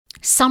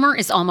Summer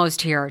is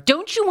almost here.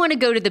 Don't you want to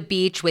go to the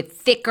beach with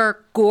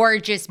thicker,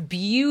 gorgeous,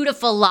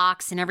 beautiful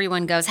locks and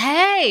everyone goes,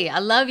 "Hey, I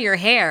love your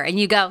hair." And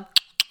you go,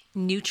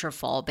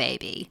 "Nutrafol,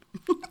 baby."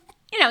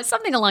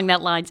 Something along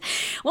that lines.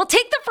 Well,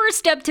 take the first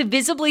step to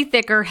visibly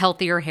thicker,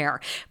 healthier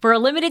hair. For a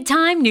limited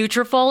time,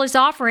 Nutrafol is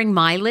offering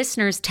my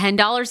listeners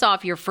 $10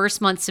 off your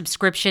first month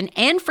subscription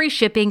and free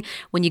shipping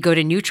when you go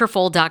to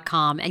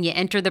Nutrafol.com and you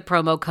enter the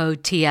promo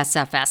code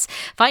TSFS.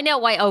 Find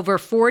out why over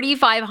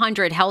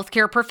 4,500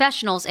 healthcare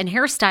professionals and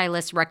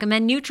hairstylists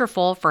recommend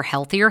Nutrafol for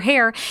healthier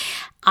hair.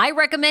 I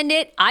recommend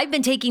it. I've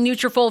been taking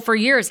Nutrafol for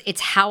years.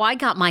 It's how I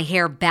got my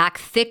hair back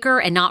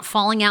thicker and not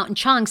falling out in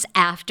chunks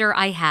after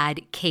I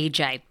had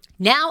KJ.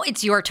 Now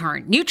it's your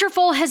turn.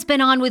 Nutrafol has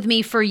been on with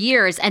me for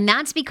years, and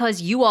that's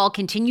because you all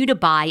continue to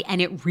buy,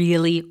 and it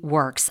really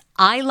works.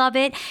 I love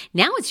it.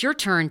 Now it's your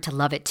turn to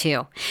love it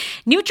too.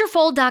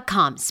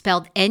 Nutrafol.com,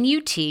 spelled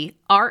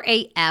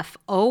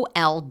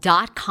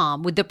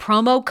Nutrafol.com with the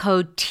promo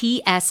code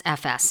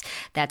TSFS.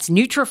 That's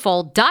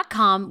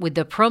Nutrafol.com with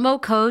the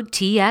promo code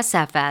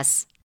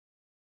TSFS.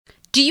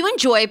 Do you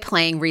enjoy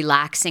playing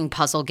relaxing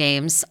puzzle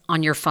games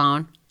on your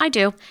phone? I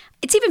do.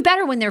 It's even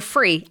better when they're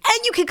free, and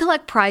you can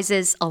collect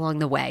prizes along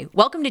the way.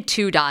 Welcome to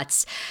Two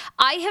Dots.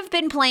 I have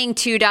been playing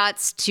Two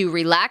Dots to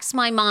relax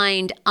my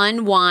mind,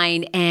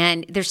 unwind,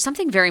 and there's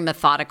something very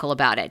methodical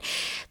about it.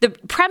 The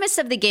premise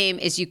of the game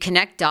is you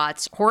connect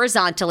dots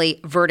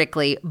horizontally,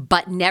 vertically,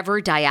 but never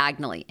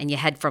diagonally, and you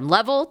head from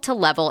level to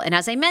level. And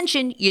as I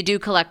mentioned, you do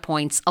collect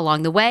points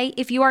along the way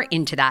if you are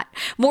into that.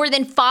 More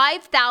than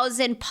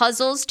 5,000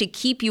 puzzles to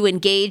keep you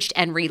engaged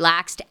and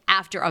relaxed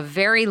after a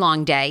very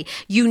long day.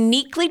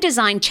 Uniquely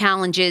designed challenges,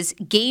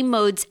 game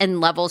modes,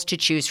 and levels to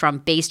choose from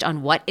based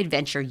on what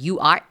adventure you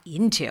are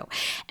into.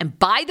 And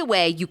by the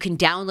way, you can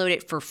download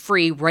it for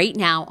free right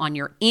now on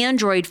your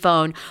Android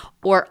phone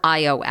or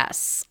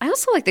iOS. I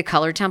also like the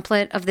color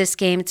template of this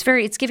game.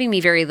 It's giving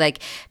me very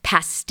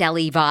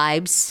pastel-y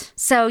vibes.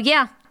 So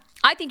yeah,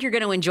 I think you're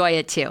going to enjoy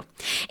it too.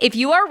 If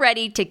you are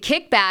ready to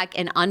kick back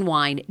and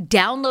unwind,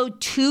 download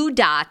Two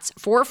Dots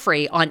for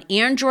free on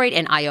Android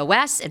and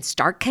iOS and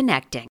start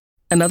connecting.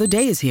 Another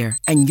day is here,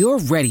 and you're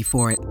ready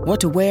for it. What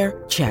to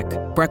wear? Check.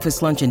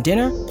 Breakfast, lunch, and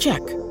dinner? Check.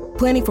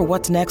 Planning for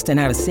what's next and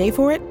how to save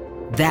for it?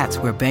 That's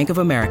where Bank of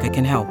America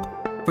can help.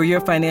 For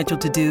your financial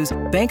to-dos,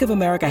 Bank of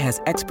America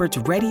has experts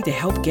ready to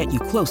help get you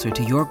closer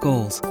to your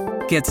goals.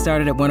 Get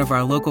started at one of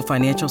our local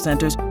financial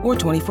centers or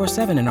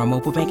 24/7 in our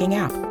mobile banking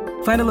app.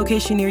 Find a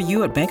location near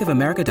you at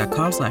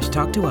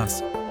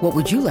bankofamerica.com/talktous. What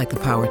would you like the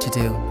power to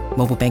do?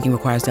 Mobile banking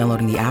requires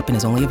downloading the app and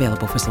is only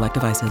available for select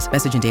devices.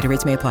 Message and data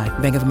rates may apply.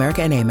 Bank of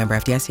America N.A., member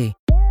FDIC.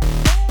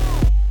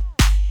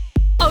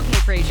 Okay,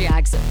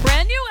 Frasiacs,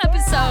 brand new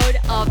episode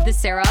of the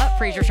Sarah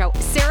Fraser Show.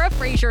 Sarah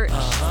Fraser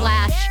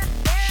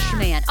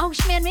 /Schman. Oh,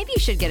 Schman, maybe you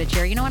should get a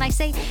chair. You know what I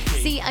say?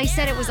 See, I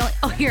said it was only...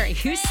 Oh, here,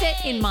 you sit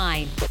in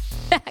mine.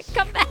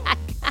 Come back.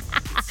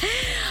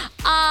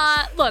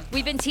 Look,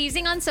 we've been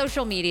teasing on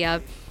social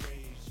media.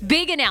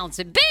 Big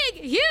announcement.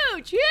 Big,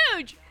 huge.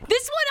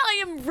 This one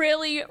I am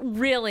really,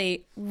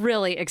 really,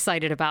 really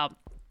excited about.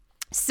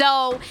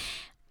 So...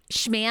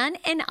 Schman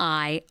and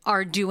I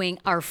are doing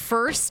our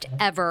first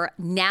ever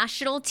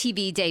national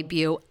TV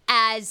debut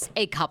as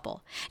a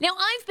couple. Now,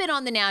 I've been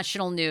on the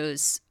national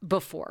news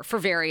before for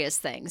various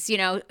things.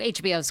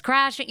 HBO's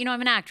Crash. I'm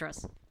an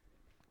actress.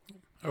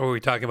 Are we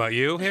talking about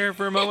you here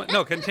for a moment?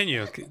 No,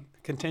 continue.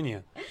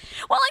 Continue.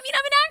 Well, I'm an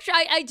actor.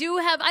 I do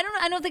have, I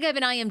don't think I have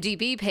an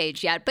IMDb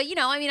page yet, but,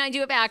 I do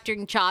have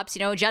acting chops.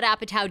 Judd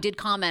Apatow did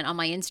comment on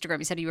my Instagram.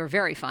 He said you were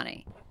very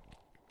funny.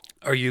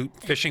 Are you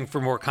fishing for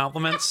more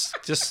compliments?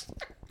 Just...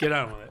 get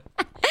on with it.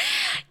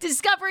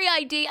 Discovery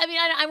ID.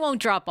 I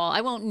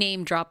won't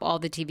name drop all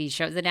the TV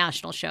shows, the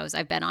national shows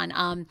I've been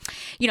on.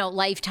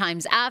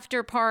 Lifetime's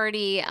After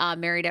Party,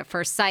 Married at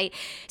First Sight.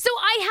 So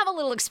I have a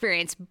little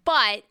experience,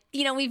 but,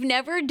 we've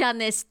never done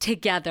this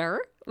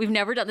together.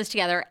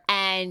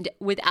 And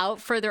without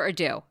further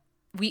ado,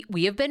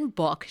 we have been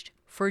booked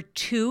for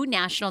 2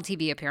 national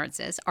TV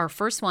appearances. Our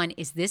first one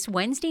is this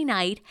Wednesday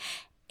night,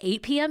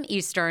 8 p.m.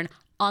 Eastern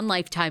on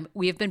Lifetime.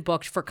 We have been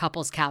booked for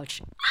Couples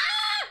Couch.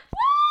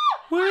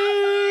 Woo!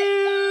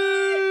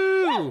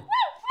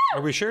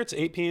 Are we sure it's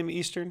 8 p.m.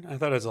 Eastern? I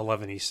thought it was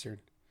 11 Eastern.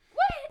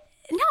 What?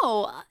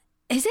 No.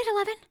 Is it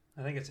 11?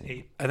 I think it's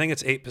 8. I think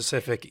it's 8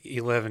 Pacific,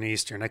 11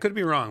 Eastern. I could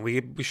be wrong.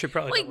 We should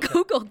probably... Wait,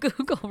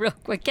 Google real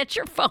quick. Get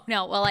your phone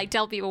out while I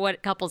tell people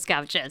what Couples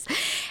Couch is.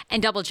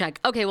 And double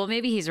check. Okay, well,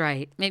 maybe he's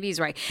right.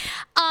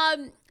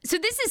 So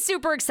this is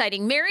super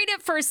exciting. Married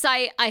at First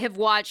Sight, I have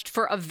watched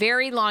for a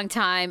very long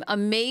time.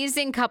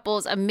 Amazing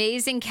couples,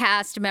 amazing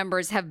cast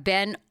members have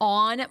been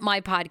on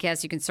my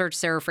podcast. You can search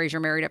Sarah Fraser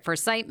Married at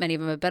First Sight. Many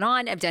of them have been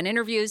on. I've done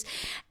interviews.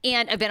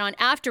 And I've been on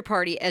After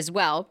Party as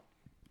well,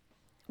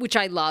 which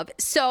I love.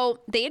 So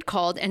they had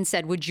called and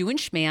said, would you and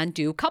Schman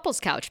do Couples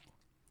Couch?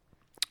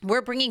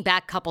 We're bringing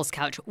back Couples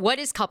Couch. What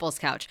is Couples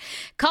Couch?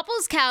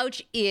 Couples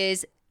Couch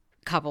is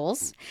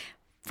couples,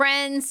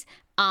 friends,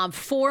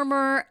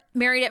 former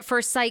Married at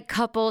First Sight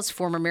couples,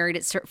 former Married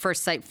at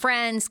First Sight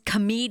friends,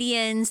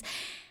 comedians,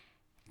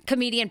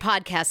 comedian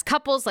podcast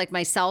couples like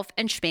myself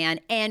and Schman,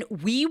 and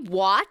we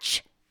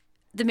watch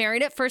the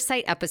Married at First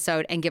Sight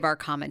episode and give our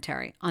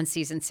commentary on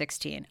season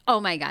 16.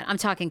 Oh my God, I'm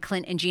talking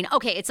Clint and Gina.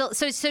 Okay, so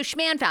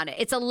Schman found it.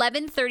 It's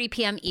 11:30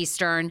 p.m.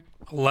 Eastern.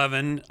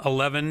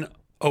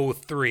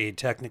 11:03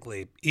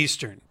 technically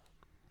Eastern.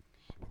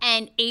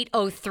 And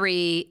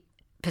 8:03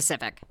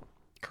 Pacific.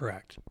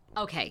 Correct.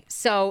 Okay,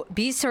 so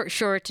be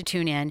sure to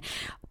tune in.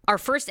 Our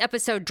first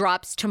episode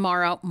drops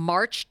tomorrow,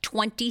 March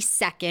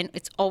 22nd.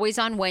 It's always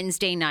on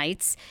Wednesday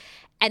nights.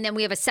 And then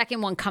we have a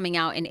second one coming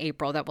out in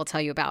April that we'll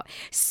tell you about.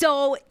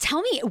 So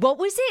tell me, what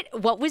was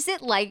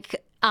it like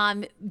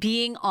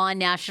being on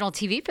national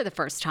TV for the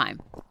first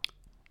time?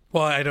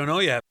 Well, I don't know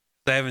yet.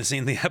 I haven't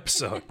seen the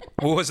episode.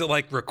 What was it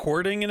like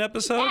recording an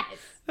episode? Yes.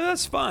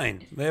 That's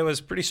fine. It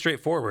was pretty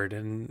straightforward.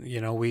 And,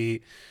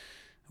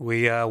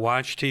 we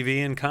watch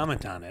TV and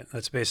comment on it.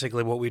 That's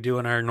basically what we do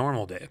in our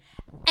normal day.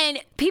 And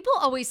people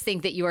always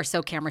think that you are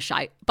so camera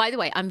shy. By the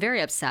way, I'm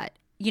very upset.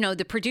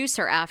 The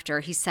producer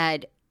after, he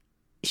said,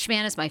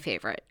 Schman is my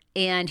favorite.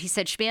 And he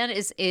said,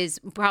 Schman is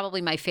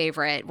probably my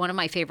favorite, one of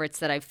my favorites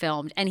that I've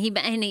filmed. And he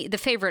the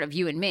favorite of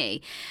you and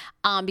me,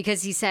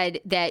 because he said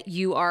that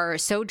you are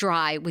so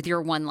dry with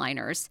your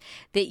one-liners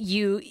that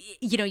you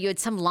had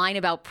some line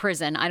about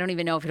prison. I don't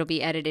even know if it'll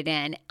be edited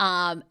in.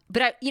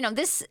 But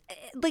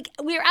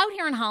we're out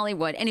here in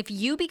Hollywood. And if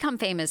you become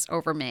famous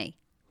over me,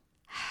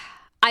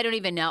 I don't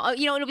even know.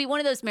 It'll be one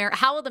of those,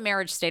 how will the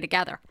marriage stay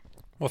together?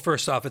 Well,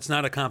 first off, it's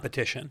not a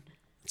competition.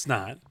 It's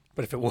not.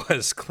 But if it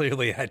was,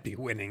 clearly I'd be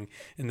winning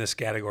in this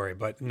category.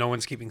 But no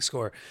one's keeping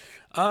score.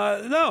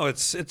 No,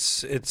 it's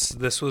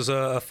this was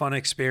a fun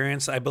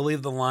experience. I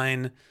believe the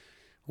line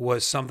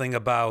was something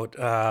about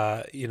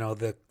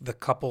the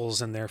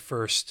couples and their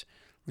first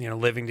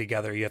living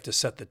together. You have to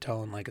set the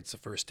tone like it's the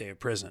first day of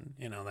prison.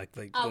 He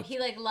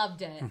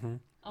loved it. Mm-hmm.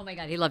 Oh my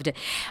God, he loved it.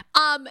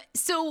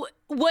 So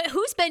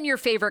who's been your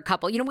favorite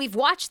couple? We've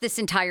watched this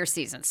entire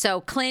season.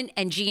 So Clint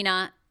and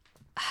Gina.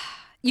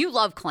 You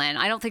love Clint.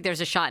 I don't think there's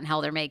a shot in hell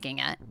they're making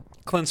it.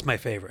 Clint's my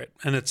favorite.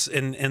 And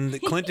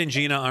Clint and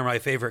Gina are my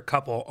favorite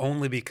couple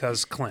only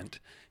because Clint.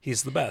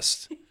 He's the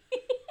best.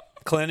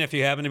 Clint, if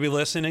you happen to be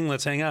listening,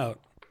 let's hang out.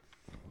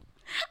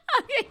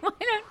 Okay, why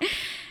don't...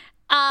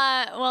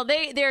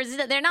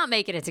 they're not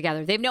making it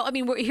together.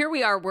 Here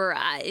we are. We're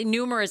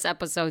numerous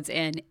episodes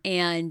in,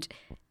 and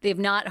they've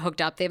not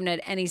hooked up. They haven't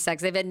had any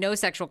sex. They've had no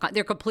sexual...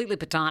 They're completely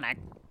platonic.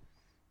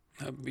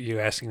 You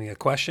asking me a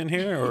question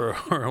here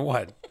or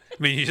what?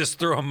 I mean, you just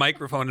throw a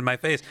microphone in my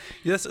face.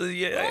 Yes,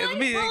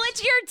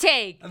 what's your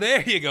take?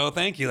 There you go.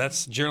 Thank you.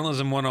 That's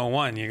journalism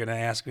 101. You're going to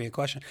ask me a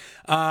question.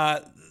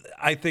 I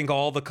think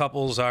all the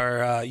couples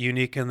are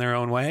unique in their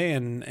own way,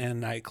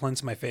 and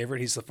Clint's my favorite.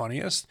 He's the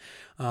funniest.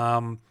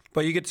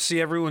 But you get to see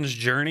everyone's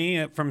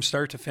journey from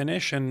start to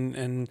finish,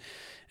 and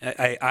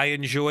I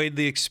enjoyed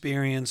the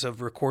experience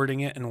of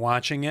recording it and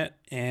watching it,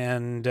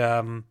 and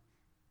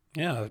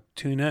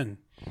tune in.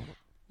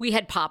 We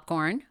had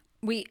popcorn.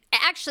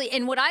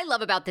 And what I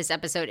love about this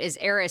episode is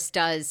Eris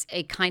does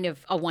a kind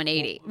of a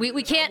 180.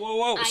 We can't.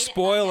 Whoa!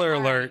 Spoiler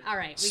alert! All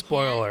right.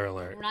 Spoiler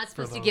alert! We're not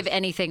supposed to give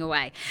anything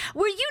away.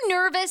 Were you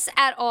nervous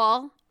at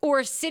all,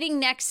 or sitting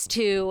next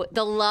to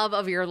the love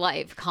of your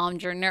life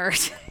calmed your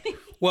nerves?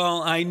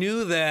 Well, I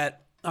knew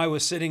that I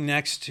was sitting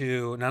next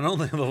to not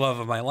only the love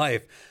of my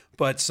life,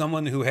 but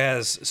someone who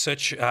has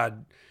such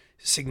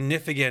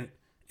significant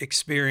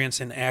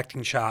experience in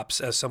acting chops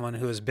as someone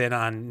who has been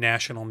on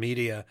national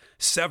media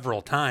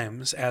several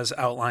times, as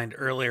outlined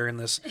earlier in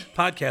this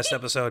podcast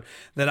episode,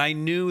 that I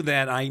knew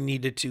that I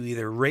needed to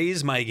either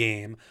raise my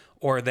game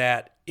or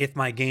that if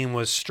my game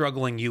was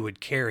struggling, you would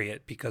carry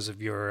it because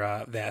of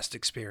your vast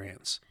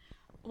experience.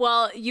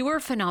 Well, you were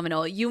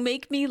phenomenal. You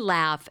make me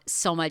laugh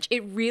so much.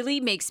 It really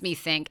makes me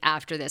think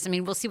after this. I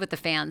mean, we'll see what the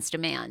fans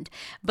demand.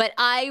 But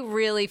I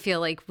really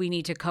feel like we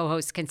need to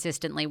co-host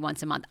consistently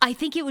once a month. I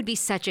think it would be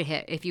such a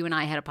hit if you and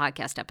I had a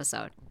podcast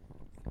episode.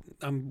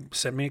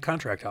 Send me a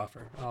contract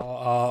offer.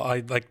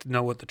 I'd like to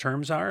know what the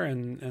terms are,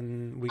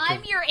 and we can...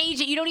 I'm your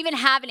agent. You don't even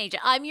have an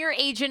agent. I'm your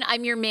agent.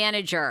 I'm your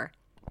manager.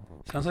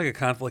 Sounds like a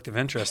conflict of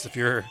interest if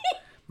you're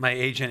my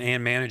agent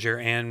and manager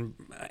and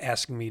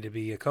asking me to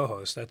be a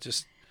co-host. That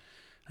just...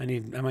 I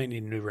might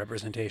need new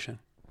representation.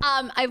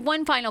 I have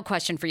one final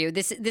question for you.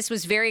 This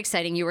was very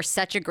exciting. You were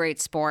such a great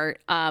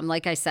sport.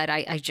 Like I said,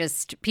 I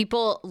just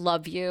people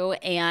love you,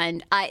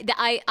 and I'm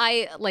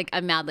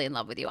madly in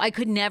love with you. I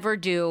could never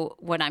do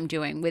what I'm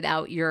doing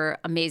without your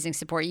amazing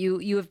support.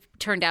 You have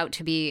turned out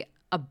to be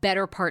a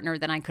better partner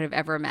than I could have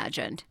ever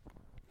imagined.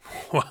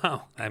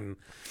 Wow,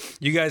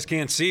 you guys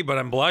can't see, but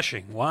I'm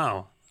blushing.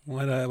 Wow,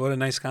 what a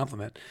nice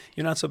compliment.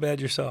 You're not so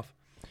bad yourself.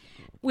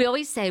 We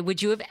always say,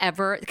 would you have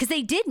ever, because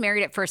they did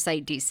Married at First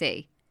Sight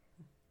DC.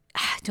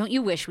 Don't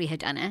you wish we had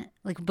done it?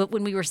 But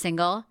when we were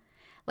single,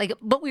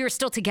 but we were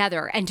still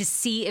together, and to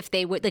see if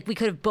they would, we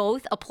could have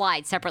both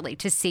applied separately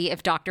to see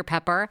if Dr.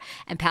 Pepper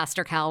and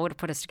Pastor Cal would have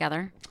put us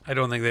together. I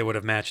don't think they would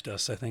have matched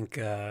us. I think.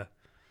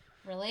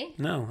 Really?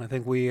 No, I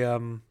think we.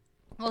 Well,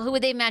 who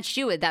would they match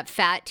you with? That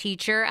fat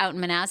teacher out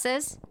in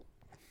Manassas?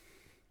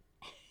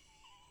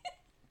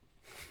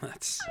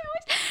 That's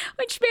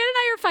When Schman and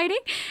I are fighting,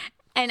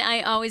 and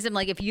I always am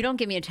like, if you don't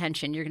give me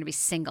attention, you're going to be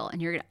single,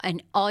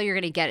 and all you're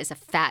going to get is a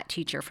fat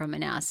teacher from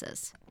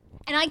Manassas.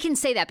 And I can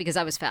say that because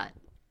I was fat.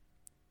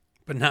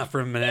 but not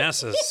from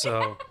Manassas,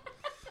 so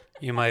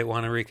you might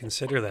want to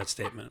reconsider that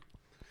statement.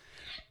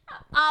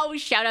 Oh,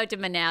 shout out to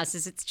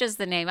Manassas. It's just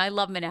the name. I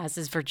love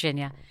Manassas,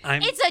 Virginia.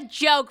 It's a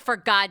joke, for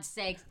God's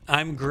sake.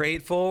 I'm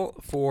grateful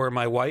for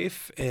my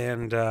wife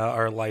and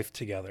our life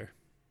together.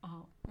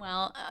 Oh,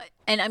 well,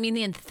 and I mean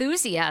the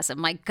enthusiasm.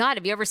 My God,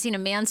 have you ever seen a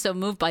man so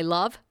moved by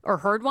love or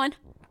heard one?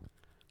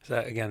 Is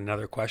that, again,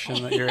 another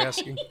question that you're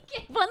asking?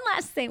 One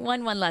last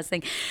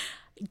thing.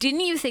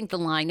 Didn't you think the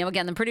line, now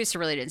again, the producer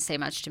really didn't say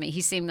much to me.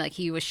 He seemed like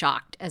he was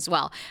shocked as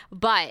well.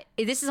 But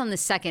this is on the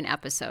second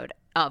episode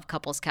of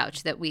Couples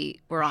Couch that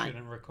we were on. You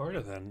shouldn't record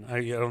it then. I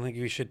don't think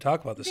we should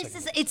talk about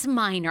this. It's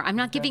minor. I'm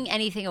not giving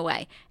anything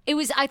away.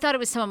 I thought it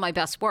was some of my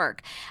best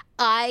work.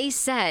 I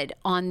said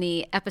on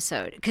the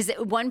episode, because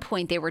at one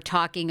point they were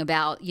talking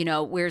about,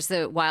 where's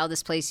the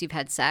wildest place you've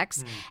had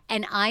sex?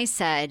 And I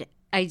said,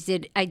 I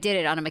did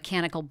it on a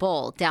mechanical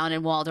bull down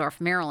in Waldorf,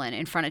 Maryland,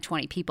 in front of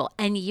 20 people.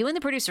 And you and the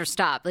producer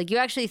stopped. Like, you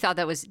actually thought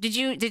that was. Did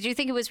you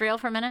think it was real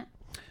for a minute?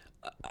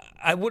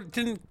 I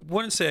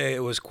wouldn't say it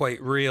was quite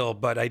real,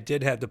 but I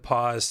did have to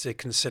pause to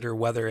consider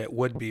whether it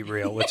would be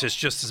real, which is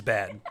just as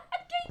bad.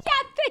 Yeah,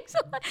 thanks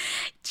a lot.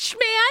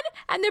 Schman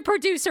and the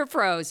producer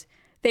froze.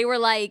 They were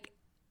like,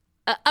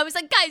 I was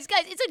like, guys,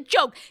 it's a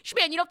joke.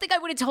 Schman, you don't think I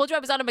would have told you I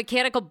was on a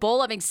mechanical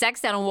bull having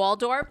sex down in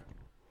Waldorf?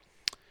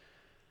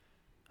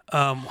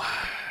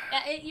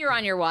 You're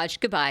on your watch.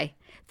 Goodbye.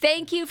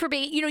 Thank you for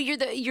being,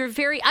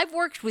 I've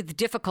worked with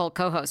difficult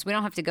co-hosts. We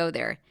don't have to go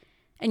there.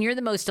 And you're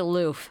the most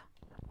aloof.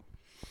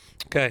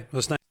 Okay. It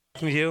was nice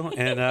talking with you,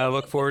 and I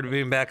look forward to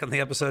being back on the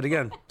episode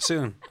again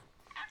soon.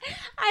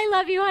 I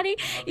love you, honey.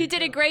 You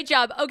did a great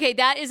job. Okay,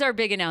 that is our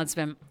big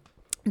announcement.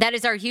 That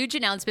is our huge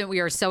announcement. We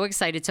are so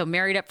excited. So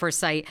Married at First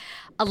Sight,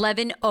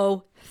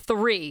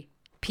 11:03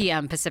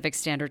 p.m. Pacific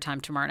Standard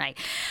Time tomorrow night.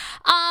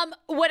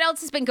 What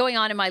else has been going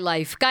on in my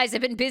life? Guys,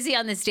 I've been busy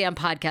on this damn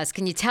podcast.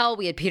 Can you tell?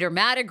 We had Peter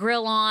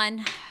Madagrill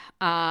on.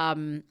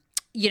 I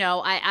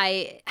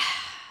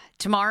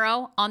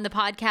tomorrow on the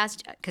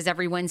podcast, because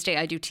every Wednesday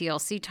I do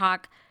TLC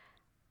talk.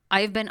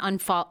 I've been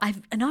unfollowed.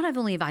 Not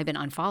only have I been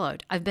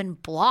unfollowed, I've been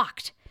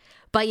blocked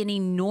by an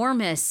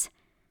enormous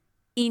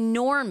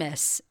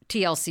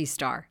TLC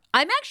star.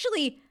 I'm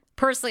actually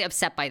personally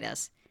upset by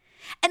this.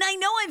 And I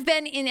know I've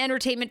been in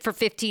entertainment for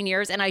 15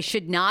 years and I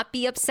should not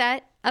be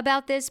upset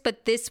about this,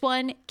 but this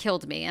one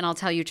killed me. And I'll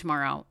tell you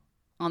tomorrow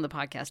on the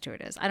podcast who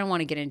it is. I don't want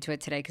to get into it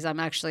today because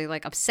I'm actually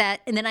upset.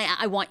 And then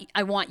I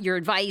want your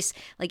advice,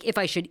 if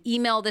I should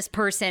email this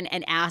person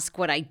and ask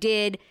what I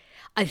did.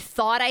 I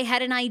thought I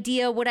had an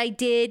idea what I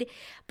did,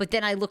 but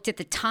then I looked at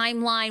the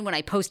timeline when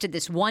I posted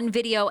this one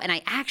video, and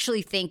I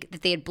actually think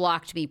that they had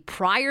blocked me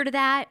prior to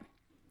that.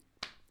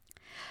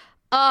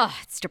 Oh,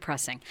 it's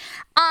depressing.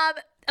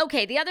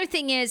 Okay, the other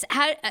thing is,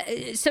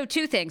 so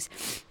two things.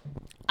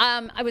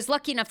 I was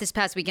lucky enough this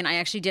past weekend, I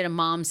actually did a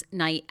mom's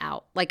night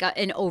out,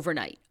 an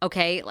overnight,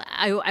 okay?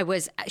 I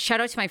was,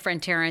 shout out to my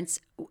friend Terrence.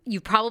 You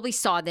probably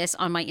saw this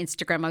on my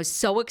Instagram. I was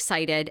so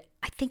excited.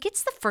 I think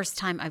it's the first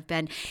time I've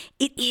been.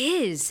 It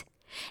is.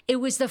 It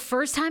was the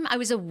first time I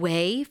was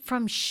away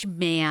from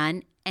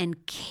Schman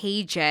and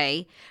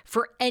KJ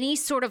for any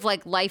sort of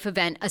life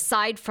event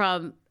aside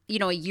from,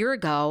 a year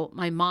ago,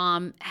 my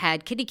mom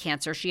had kidney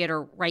cancer. She had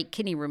her right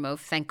kidney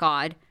removed. Thank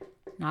God.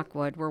 Knock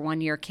wood. We're 1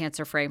 year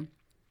cancer free.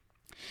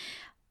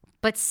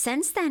 But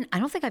since then, I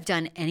don't think I've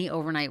done any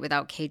overnight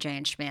without KJ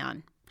and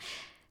Schman.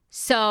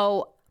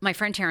 So my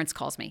friend Terrence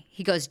calls me.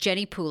 He goes,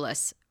 Jenny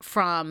Poulos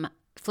from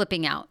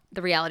Flipping Out,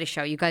 the reality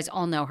show. You guys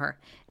all know her.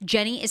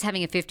 Jenny is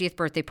having a 50th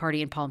birthday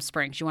party in Palm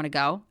Springs. You want to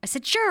go? I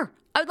said, sure.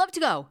 I would love to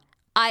go.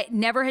 I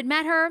never had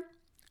met her.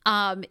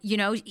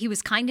 He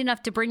was kind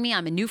enough to bring me.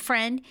 I'm a new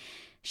friend.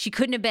 She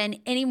couldn't have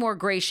been any more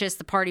gracious.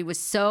 The party was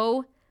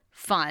so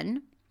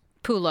fun.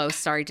 Poulos,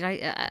 sorry. Did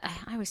I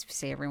always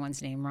say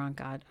everyone's name wrong.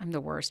 God, I'm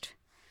the worst.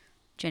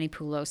 Jenny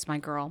Poulos, my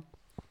girl.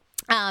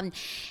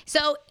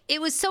 So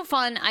it was so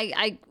fun.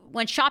 I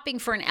went shopping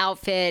for an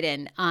outfit,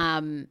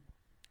 and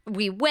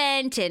we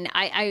went, and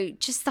I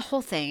just the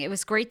whole thing. It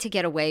was great to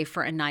get away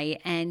for a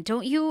night. And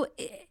don't you,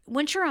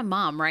 once you're a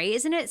mom, right?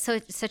 Isn't it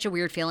such a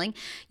weird feeling?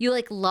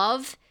 You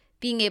love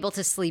being able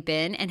to sleep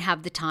in and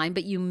have the time,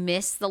 but you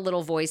miss the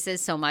little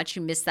voices so much.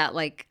 You miss that,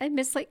 I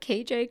miss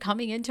KJ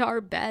coming into our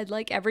bed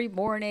every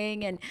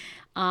morning,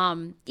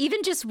 and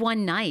even just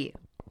one night.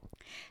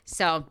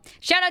 So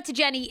shout out to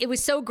Jenny. It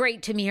was so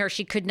great to meet her.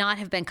 She could not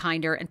have been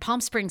kinder. And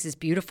Palm Springs is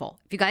beautiful.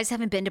 If you guys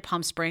haven't been to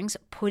Palm Springs,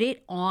 put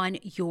it on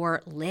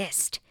your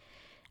list.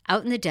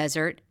 Out in the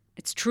desert.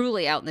 It's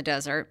truly out in the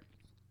desert.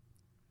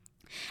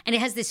 And it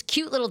has this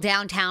cute little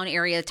downtown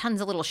area,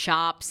 tons of little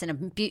shops,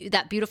 and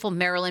that beautiful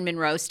Marilyn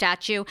Monroe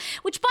statue,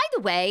 which, by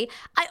the way,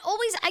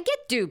 I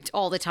get duped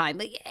all the time.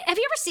 Like, have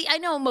you ever seen, I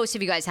know most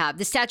of you guys have,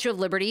 the Statue of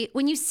Liberty.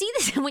 When you see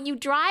this, when you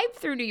drive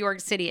through New York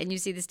City and you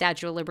see the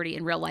Statue of Liberty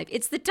in real life,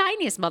 it's the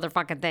tiniest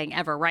motherfucking thing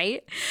ever,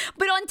 right?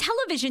 But on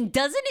television,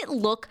 doesn't it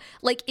look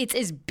like it's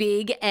as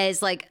big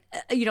as like,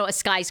 a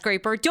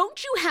skyscraper?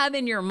 Don't you have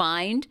in your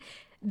mind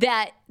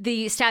that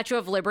the Statue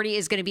of Liberty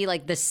is going to be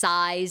like the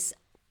size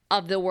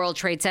of the World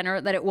Trade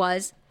Center that it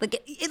was?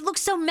 Like, it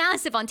looks so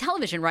massive on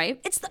television, right?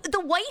 It's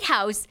the White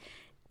House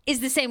is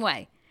the same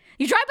way.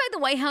 You drive by the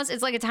White House,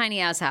 it's like a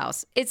tiny ass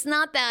house. It's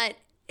not that,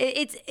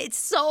 it's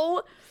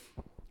so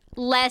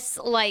less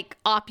like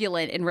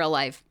opulent in real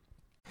life.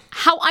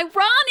 How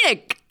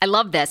ironic. I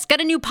love this.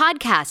 Got a new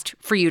podcast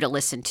for you to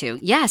listen to.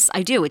 Yes,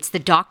 I do. It's the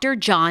Dr.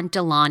 John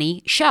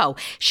Delaney Show.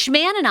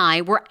 Schman and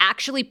I were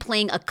actually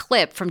playing a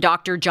clip from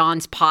Dr.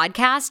 John's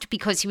podcast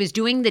because he was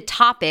doing the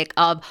topic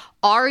of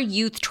are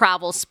youth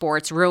travel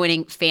sports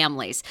ruining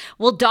families?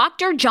 Well,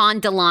 Dr. John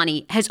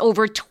Delaney has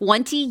over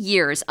 20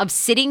 years of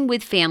sitting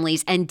with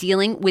families and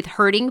dealing with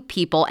hurting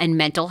people and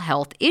mental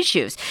health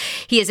issues.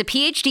 He has a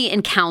PhD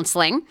in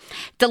counseling.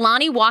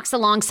 Delaney walks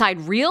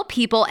alongside real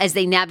people as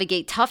they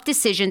navigate tough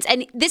decisions.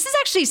 And this is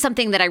actually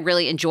something that I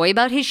really enjoy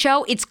about his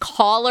show. It's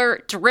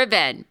caller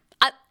driven.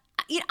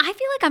 I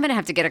feel like I'm going to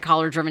have to get a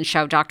caller-driven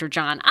show, Dr.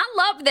 John. I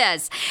love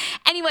this.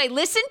 Anyway,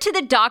 listen to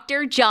the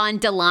Dr. John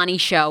Delaney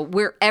Show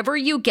wherever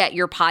you get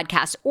your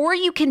podcasts, or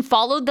you can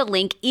follow the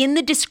link in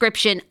the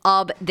description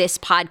of this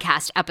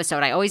podcast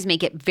episode. I always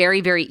make it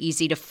very, very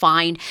easy to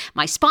find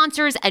my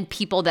sponsors and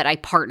people that I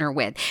partner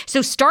with.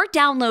 So start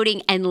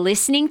downloading and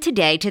listening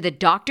today to the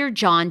Dr.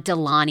 John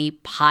Delaney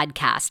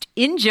podcast.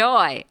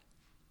 Enjoy.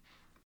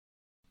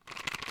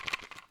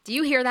 Do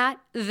you hear that?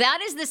 That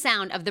is the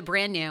sound of the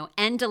brand new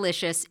and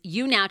delicious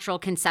Eu Natural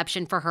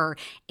Conception for Her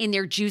in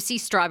their juicy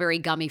strawberry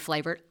gummy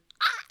flavored.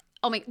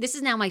 Oh my, this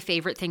is now my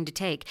favorite thing to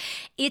take.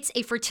 It's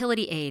a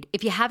fertility aid.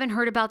 If you haven't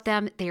heard about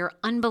them, they are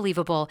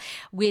unbelievable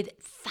with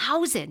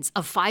thousands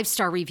of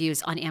 5-star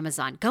reviews on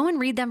Amazon. Go and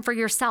read them for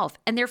yourself.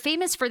 And they're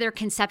famous for their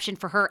Conception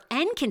for Her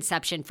and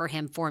Conception for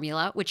Him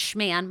formula, which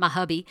Schman, my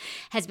hubby,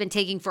 has been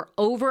taking for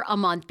over a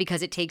month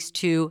because it takes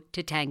two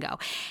to tango.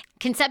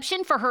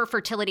 Conception for Her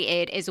fertility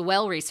aid is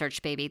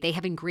well-researched, baby. They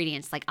have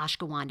ingredients like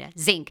ashwagandha,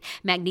 zinc,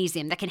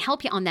 magnesium that can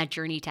help you on that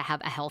journey to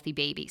have a healthy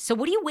baby. So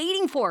what are you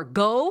waiting for?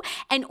 Go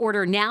and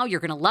order now. You're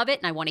going to love it,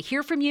 and I want to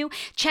hear from you.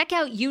 Check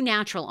out Eu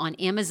Natural on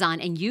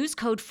Amazon and use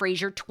code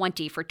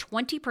Fraser20 for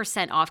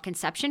 20% off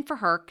Conception for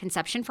Her,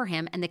 Conception for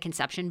Him, and the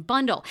Conception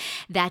Bundle.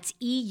 That's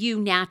EU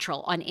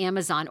Natural on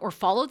Amazon, or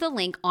follow the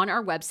link on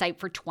our website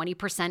for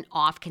 20%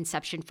 off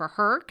Conception for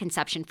Her,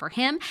 Conception for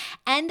Him,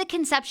 and the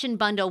Conception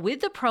Bundle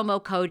with the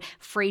promo code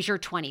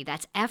Fraser20.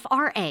 That's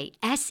Fraser,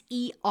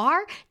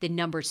 the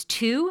numbers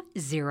 20.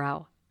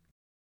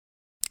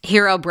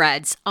 Hero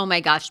breads. Oh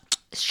my gosh.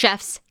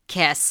 Chef's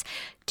kiss.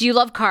 Do you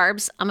love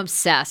carbs? I'm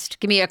obsessed.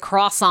 Give me a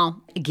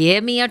croissant.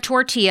 Give me a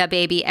tortilla,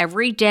 baby,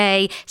 every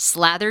day,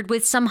 slathered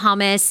with some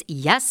hummus.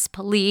 Yes,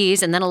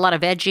 please. And then a lot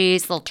of veggies,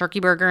 a little turkey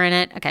burger in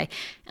it. Okay.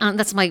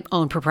 That's my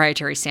own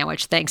proprietary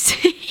sandwich. Thanks.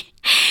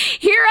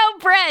 Hero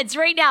breads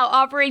right now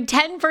offering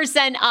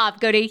 10%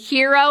 off. Go to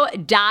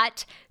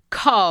hero.co.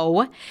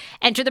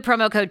 Enter the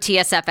promo code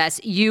TSFS.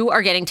 You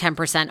are getting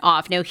 10%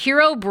 off. Now,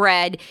 Hero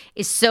bread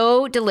is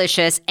so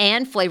delicious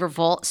and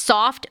flavorful,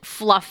 soft,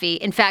 fluffy.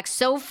 In fact,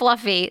 so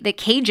fluffy that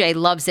KJ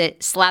loves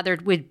it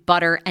slathered with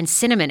butter and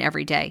cinnamon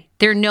every day.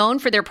 They're known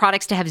for their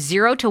products to have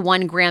 0 to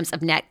 1 grams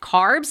of net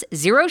carbs,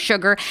 0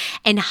 sugar,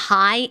 and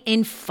high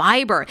in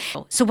fiber.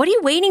 So what are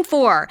you waiting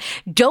for?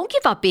 Don't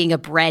give up being a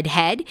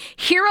breadhead.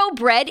 Hero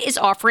Bread is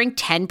offering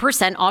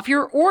 10% off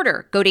your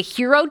order. Go to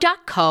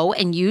hero.co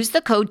and use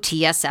the code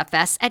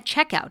TSFS at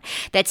checkout.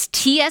 That's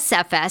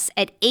TSFS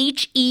at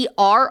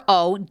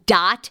HERO.CO.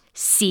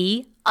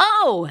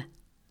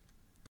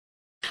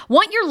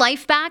 Want your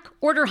life back?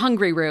 Order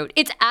Hungry Root.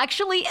 It's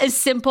actually as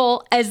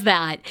simple as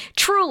that.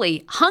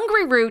 Truly,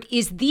 Hungry Root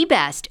is the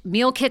best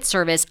meal kit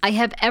service I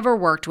have ever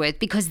worked with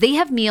because they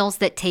have meals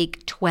that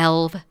take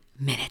 12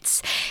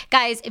 minutes.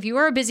 Guys, if you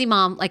are a busy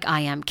mom like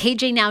I am,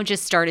 KJ now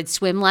just started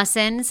swim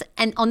lessons.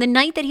 And on the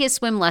night that he has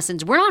swim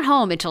lessons, we're not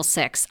home until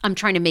 6. I'm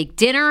trying to make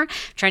dinner,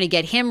 trying to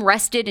get him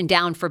rested and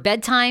down for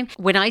bedtime.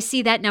 When I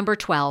see that number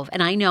 12,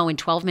 and I know in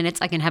 12 minutes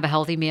I can have a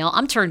healthy meal,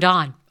 I'm turned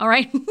on. All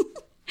right?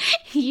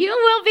 You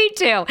will be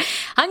too.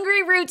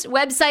 Hungry Root's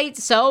website,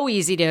 so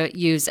easy to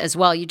use as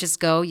well. You just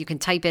go, you can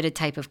type in a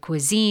type of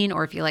cuisine,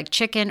 or if you like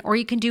chicken, or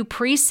you can do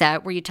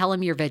preset where you tell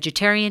them you're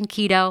vegetarian,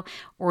 keto,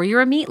 or you're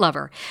a meat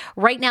lover.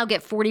 Right now,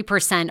 get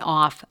 40%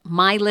 off.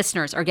 My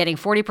listeners are getting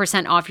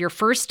 40% off your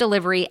first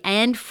delivery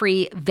and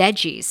free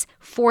veggies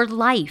for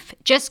life.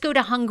 Just go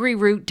to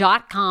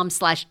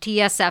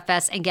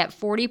hungryroot.com/TSFS and get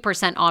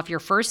 40% off your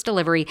first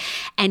delivery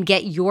and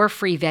get your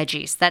free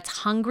veggies. That's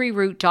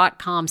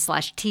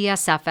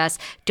hungryroot.com/TSFS.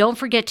 Don't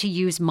forget to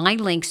use my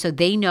link so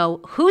they know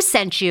who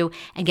sent you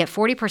and get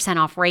 40%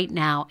 off right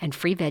now and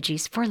free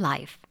veggies for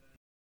life.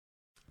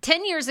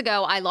 10 years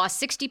ago, I lost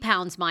 60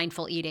 pounds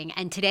mindful eating,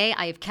 and today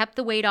I have kept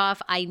the weight off.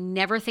 I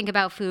never think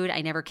about food. I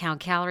never count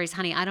calories.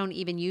 Honey, I don't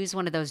even use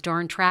one of those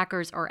darn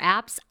trackers or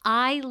apps.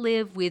 I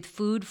live with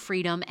food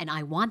freedom, and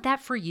I want that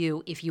for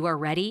you if you are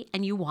ready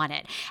and you want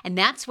it. And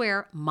that's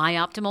where My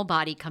Optimal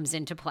Body comes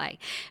into play.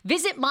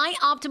 Visit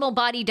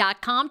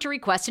myoptimalbody.com to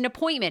request an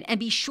appointment, and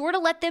be sure to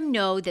let them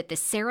know that the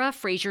Sarah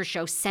Fraser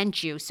Show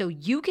sent you so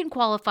you can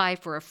qualify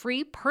for a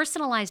free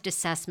personalized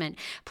assessment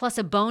plus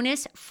a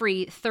bonus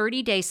free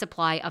 30-day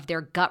supply of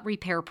their gut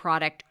repair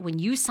product when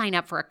you sign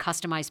up for a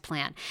customized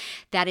plan.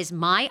 That is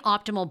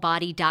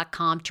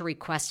myoptimalbody.com to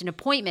request an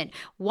appointment.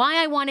 Why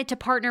I wanted to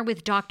partner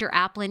with Dr.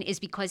 Applin is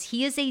because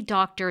he is a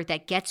doctor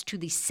that gets to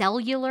the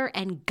cellular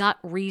and gut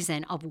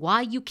reason of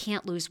why you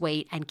can't lose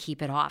weight and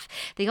keep it off.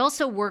 They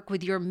also work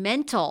with your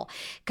mental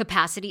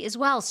capacity as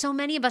well. So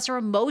many of us are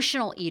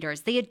emotional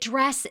eaters. They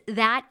address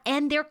that,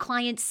 and their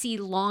clients see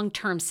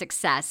long-term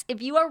success.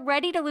 If you are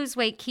ready to lose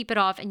weight, keep it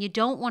off, and you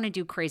don't want to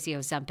do crazy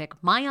Ozempic,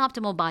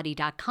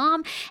 myoptimalbody.com,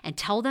 and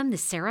tell them the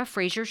Sarah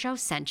Fraser Show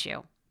sent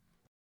you.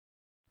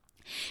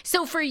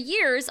 So for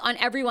years on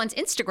everyone's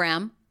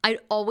Instagram, I'd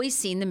always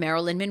seen the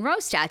Marilyn Monroe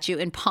statue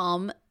in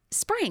Palm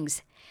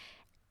Springs.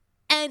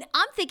 And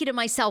I'm thinking to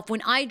myself,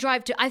 when I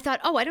drive to, I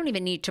thought, oh, I don't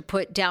even need to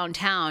put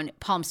downtown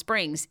Palm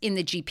Springs in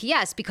the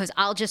GPS because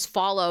I'll just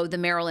follow the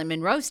Marilyn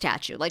Monroe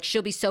statue. Like,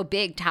 she'll be so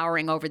big,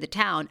 towering over the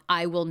town,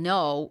 I will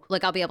know,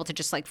 like, I'll be able to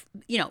just, like,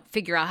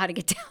 figure out how to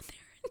get down there.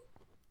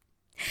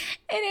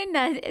 And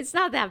it's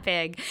not that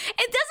big.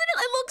 It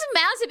looks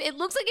massive. It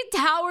looks like it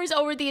towers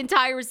over the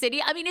entire city.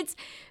 I mean, it's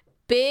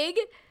big,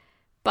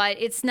 but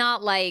it's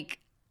not like,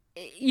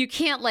 you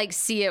can't like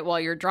see it while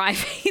you're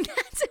driving.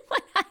 That's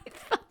what I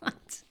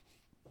thought.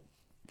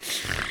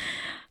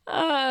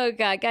 Oh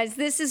God, guys,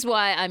 this is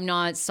why I'm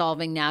not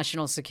solving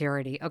national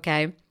security.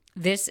 Okay.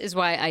 This is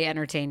why I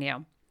entertain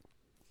you.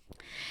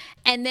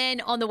 And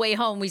then on the way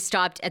home, we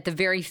stopped at the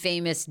very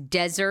famous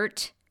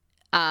Desert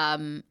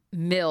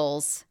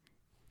Mills.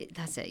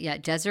 That's it. Yeah.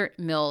 Desert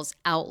Mills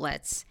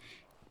outlets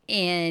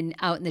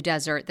out in the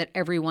desert that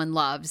everyone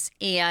loves.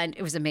 And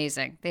it was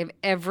amazing. They have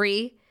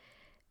every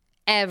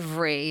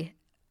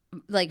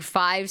like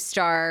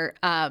 5-star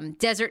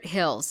Desert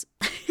Hills.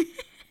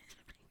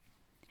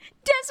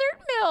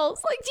 Desert mills.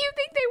 Like, do you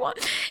think they want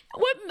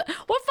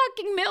what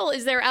fucking mill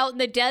is there out in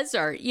the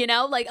desert?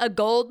 Like a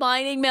gold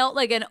mining mill,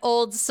 like an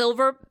old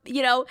silver,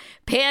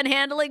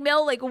 panhandling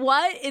mill. Like,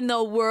 what in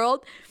the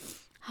world?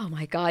 Oh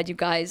my God, you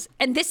guys.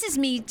 And this is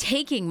me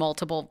taking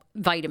multiple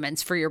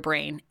vitamins for your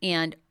brain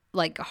and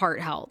like heart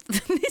health.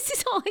 This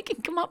is all I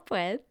can come up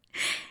with.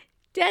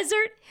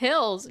 Desert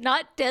Hills,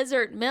 not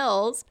Desert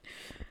Mills.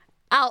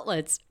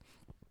 Outlets.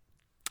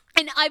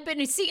 And I've been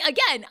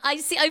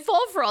I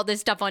fall for all this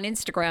stuff on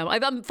Instagram.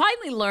 I'm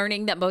finally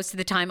learning that most of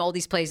the time, all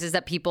these places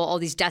that all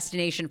these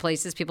destination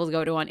places people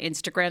go to on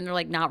Instagram, they're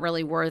like not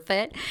really worth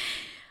it.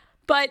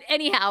 But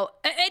anyhow,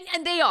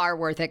 and they are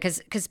worth it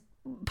because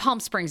Palm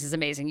Springs is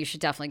amazing. You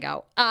should definitely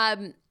go.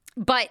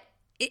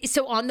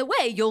 So on the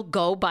way, you'll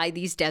go by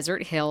these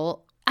Desert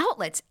Hill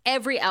outlets.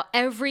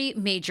 Every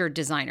major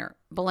designer,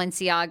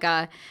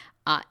 Balenciaga.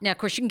 Now, of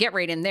course, you can get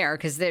right in there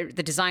because the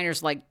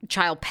designers like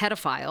child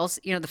pedophiles.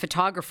 The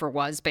photographer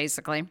was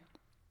basically.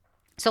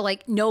 So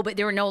like, no, but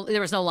there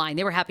was no line.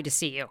 They were happy to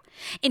see you.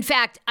 In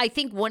fact, I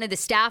think one of the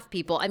staff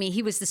people, I mean,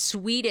 he was the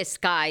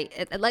sweetest guy.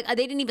 Like, they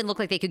didn't even look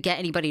like they could get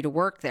anybody to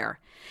work there.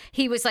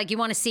 He was like, you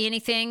want to see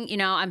anything?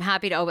 I'm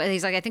happy to open.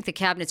 He's like, I think the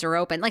cabinets are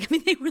open. Like, I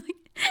mean,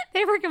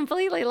 they were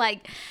completely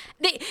like,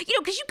 because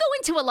you go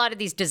into a lot of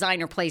these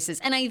designer places.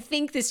 And I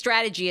think the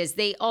strategy is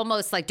they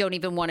almost like don't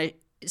even want to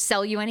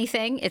sell you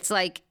anything. It's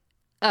like,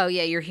 oh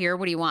yeah, you're here.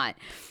 What do you want?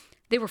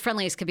 They were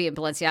friendly as could be at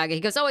Balenciaga. He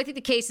goes, oh, I think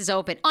the case is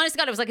open. Honest to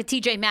God, it was like a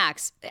TJ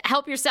Maxx.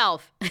 Help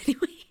yourself.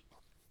 Anyway.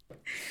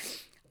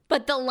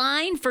 But the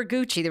line for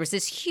Gucci, there was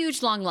this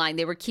huge long line.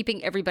 They were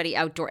keeping everybody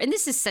outdoor. And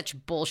this is such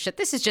bullshit.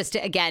 This is just to,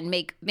 again,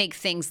 make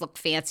things look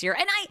fancier.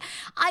 And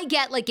I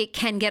get like it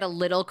can get a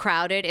little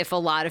crowded if a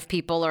lot of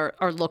people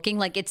are looking.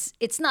 Like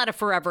it's not a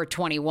Forever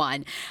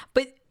 21.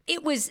 But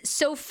it was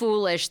so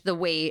foolish, the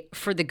wait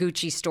for the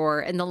Gucci store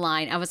and the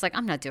line. I was like,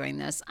 I'm not doing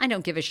this. I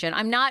don't give a shit.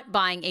 I'm not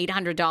buying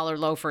 $800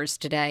 loafers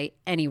today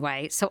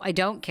anyway, so I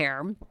don't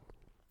care.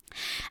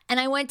 And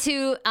I went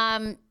to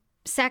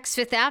Saks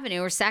Fifth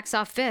Avenue or Saks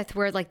Off Fifth,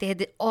 where like they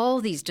had all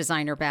these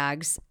designer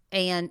bags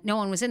and no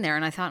one was in there.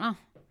 And I thought,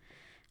 oh,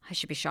 I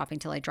should be shopping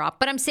till I drop.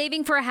 But I'm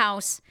saving for a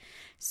house.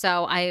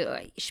 So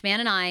Schman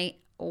and I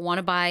want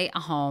to buy a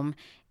home.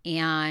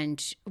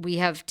 And we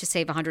have to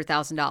save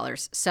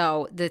 $100,000.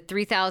 So the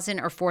 $3,000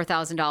 or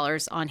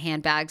 $4,000 on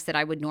handbags that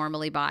I would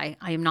normally buy,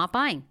 I am not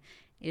buying.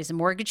 It is a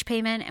mortgage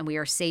payment, and we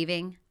are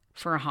saving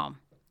for a home.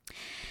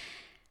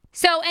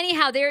 So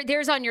anyhow,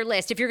 there's on your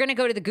list. If you're going to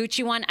go to the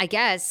Gucci one, I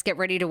guess get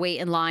ready to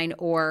wait in line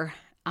or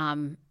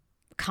come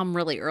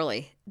really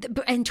early.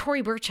 And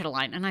Tory Burch had a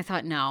line, and I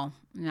thought, no,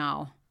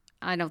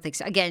 I don't think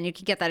so. Again, you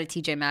can get that at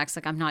TJ Maxx.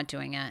 Like, I'm not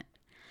doing it.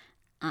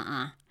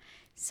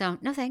 So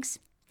no thanks.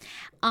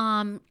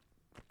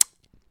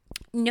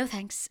 No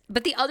thanks.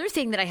 But the other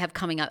thing that I have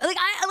coming up, I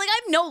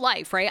have no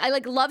life, right? I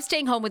love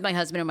staying home with my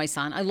husband and my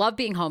son. I love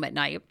being home at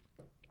night.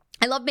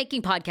 I love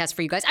making podcasts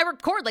for you guys. I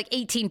record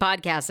 18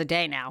 podcasts a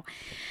day now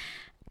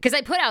because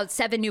I put out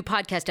 7 new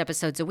podcast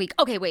episodes a week.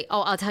 Okay, wait.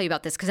 Oh, I'll tell you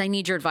about this because I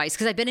need your advice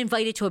because I've been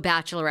invited to a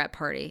bachelorette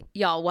party.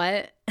 Y'all,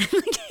 what? I'm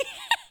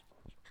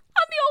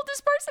the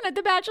oldest person at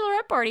the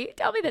bachelorette party.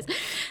 Tell me this.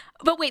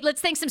 But wait,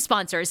 let's thank some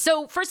sponsors.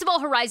 So first of all,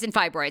 Horizon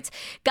Fibroids.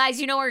 Guys,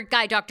 you know our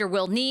guy, Dr.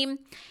 Will Neem.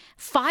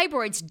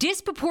 Fibroids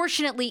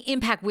disproportionately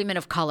impact women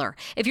of color.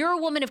 If you're a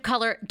woman of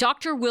color,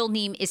 Dr. Will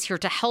Neem is here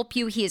to help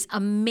you. He has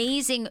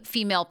amazing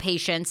female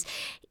patients.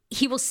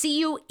 He will see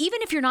you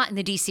even if you're not in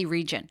the DC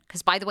region.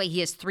 Because by the way, he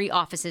has 3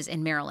 offices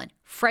in Maryland,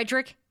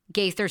 Frederick,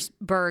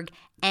 Gaithersburg,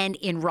 and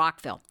in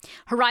Rockville.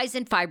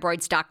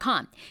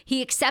 HorizonFibroids.com.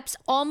 He accepts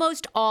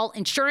almost all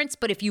insurance,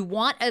 but if you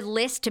want a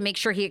list to make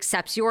sure he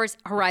accepts yours,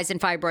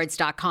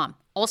 HorizonFibroids.com.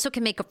 Also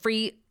can make a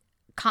free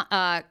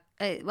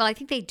well, I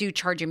think they do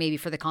charge you maybe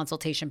for the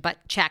consultation, but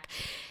check.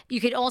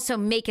 You could also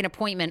make an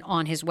appointment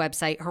on his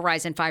website,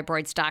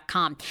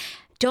 horizonfibroids.com.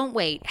 Don't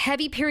wait.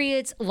 Heavy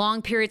periods,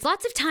 long periods.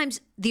 Lots of times,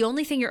 the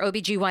only thing your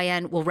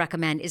OBGYN will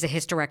recommend is a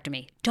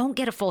hysterectomy. Don't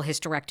get a full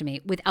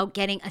hysterectomy without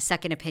getting a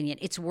second opinion.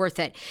 It's worth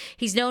it.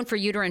 He's known for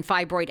uterine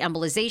fibroid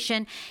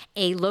embolization,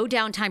 a low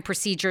downtime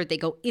procedure. They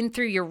go in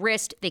through your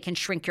wrist. They can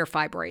shrink your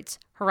fibroids.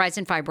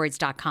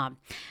 HorizonFibroids.com.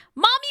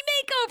 Mommy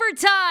makeover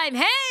time.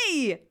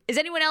 Hey!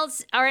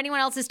 Are anyone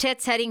else's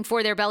tits heading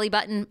for their belly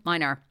button?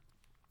 Mine are.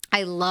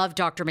 I love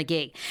Dr.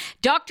 McGee.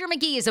 Dr.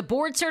 McGee is a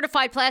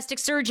board-certified plastic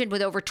surgeon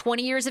with over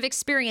 20 years of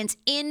experience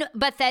in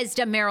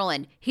Bethesda,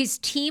 Maryland. His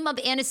team of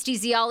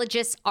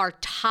anesthesiologists are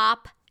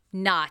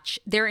top-notch.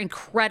 They're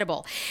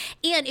incredible.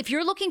 And if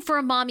you're looking for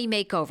a mommy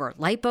makeover,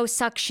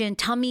 liposuction,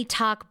 tummy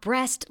tuck,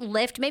 breast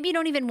lift, maybe you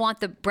don't even want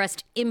the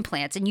breast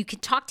implants, and you can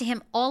talk to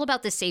him all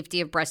about the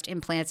safety of breast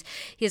implants.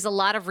 He has a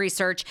lot of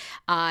research.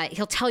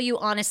 He'll tell you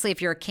honestly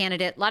if you're a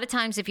candidate. A lot of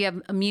times if you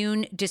have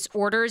immune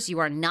disorders, you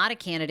are not a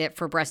candidate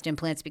for breast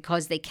implants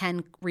because they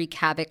can wreak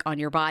havoc on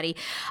your body.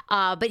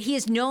 But he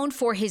is known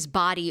for his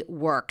body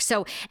work.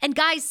 So, and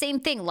guys, same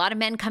thing. A lot of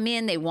men come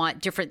in, they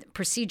want different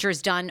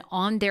procedures done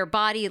on their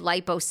body,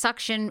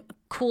 liposuction,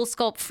 cool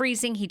sculpt,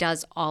 freezing. He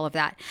does all of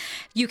that.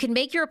 You can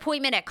make your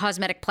appointment at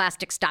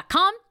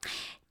cosmeticplastics.com.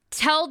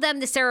 Tell them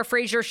the Sarah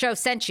Fraser Show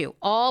sent you.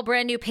 All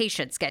brand new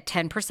patients get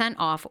 10%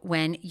 off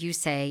when you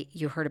say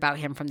you heard about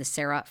him from the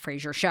Sarah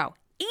Fraser Show.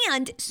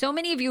 And so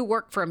many of you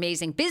work for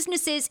amazing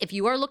businesses. If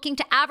you are looking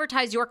to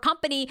advertise your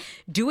company,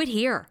 do it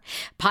here.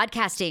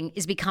 Podcasting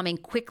is becoming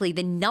quickly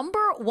the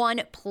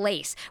 #1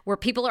 place where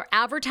people are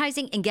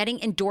advertising and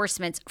getting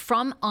endorsements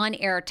from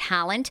on-air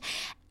talent.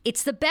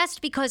 It's the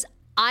best because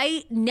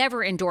I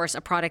never endorse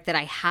a product that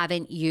I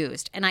haven't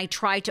used, and I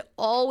try to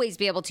always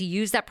be able to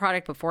use that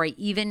product before I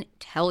even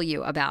tell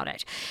you about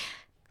it.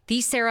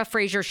 The Sarah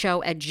Fraser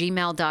Show at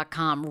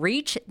gmail.com.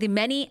 Reach the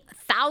many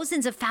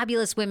thousands of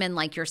fabulous women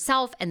like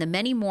yourself and the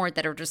many more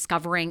that are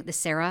discovering the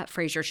Sarah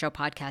Fraser Show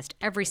podcast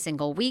every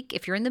single week.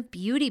 If you're in the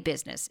beauty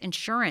business,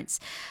 insurance,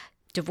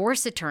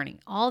 divorce attorney,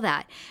 all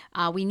that,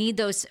 we need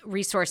those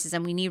resources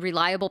and we need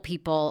reliable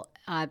people.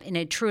 And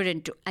a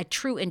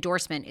true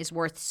endorsement is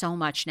worth so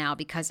much now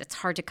because it's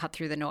hard to cut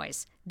through the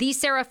noise. The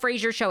Sarah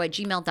Fraser Show at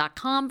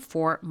gmail.com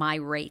for my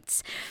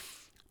rates.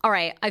 All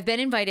right, I've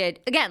been invited,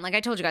 again, like I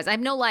told you guys, I have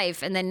no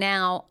life. And then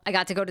now I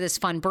got to go to this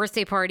fun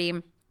birthday party,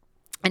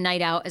 a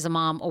night out as a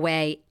mom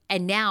away.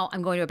 And now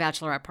I'm going to a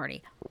bachelorette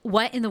party.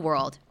 What in the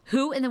world?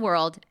 Who in the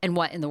world? And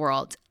what in the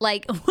world?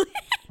 Like,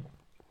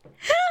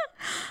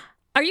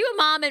 are you a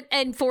mom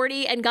and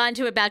 40 and gone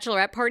to a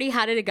bachelorette party?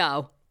 How did it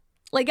go?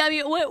 Like, I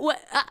mean, what?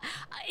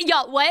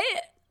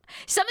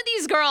 Some of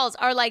these girls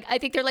are like, I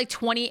think they're like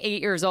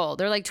 28 years old.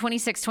 They're like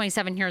 26,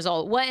 27 years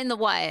old. What in the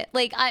what?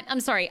 Like, I'm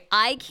sorry.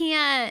 I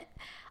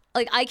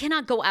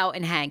cannot go out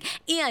and hang.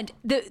 And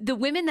the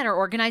women that are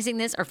organizing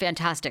this are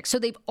fantastic. So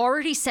they've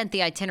already sent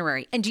the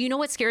itinerary. And do you know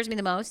what scares me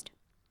the most?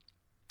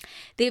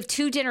 They have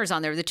 2 dinners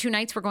on there. The 2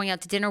 nights we're going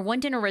out to dinner.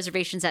 One dinner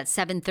reservation's at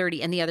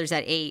 7:30 and the other's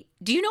at 8.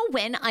 Do you know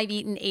when I've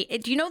eaten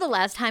 8? Do you know the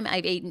last time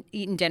I've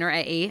eaten dinner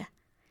at 8?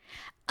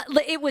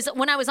 It was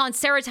when I was on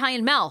Sarah Ty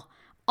and Mel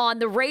on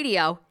the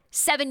radio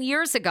 7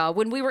 years ago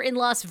when we were in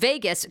Las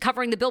Vegas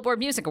covering the Billboard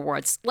Music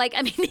Awards. Like,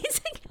 I mean,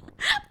 it's like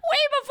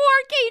way before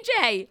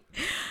KJ.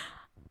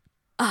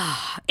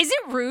 Is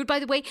it rude, by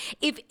the way?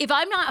 If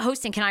I'm not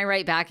hosting, can I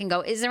write back and go,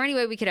 is there any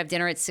way we could have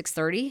dinner at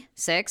 6:30,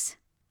 6,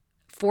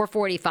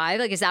 4:45?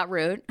 Like, is that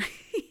rude? Do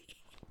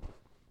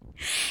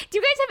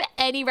you guys have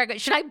any record?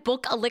 Should I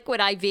book a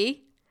liquid IV?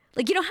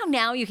 Like, you know how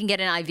now you can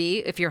get an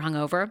IV if you're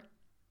hungover?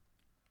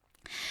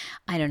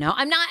 I don't know.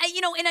 I'm not,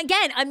 and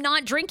again, I'm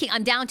not drinking.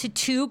 I'm down to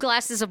 2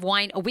 glasses of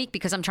wine a week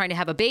because I'm trying to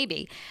have a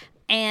baby.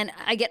 And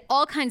I get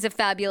all kinds of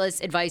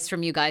fabulous advice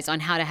from you guys on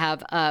how to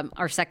have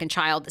our second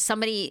child.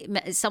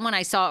 Someone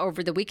I saw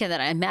over the weekend that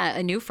I met,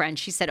 a new friend,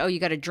 she said, oh, you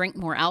got to drink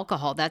more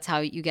alcohol. That's how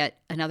you get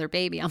another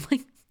baby. I'm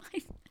like,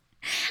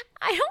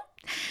 I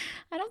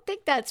don't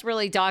think that's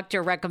really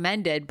doctor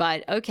recommended,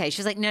 but okay.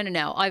 She's like,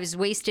 no. I was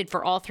wasted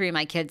for all 3 of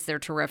my kids. They're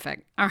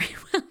terrific. All right.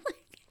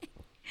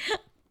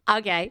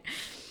 Okay.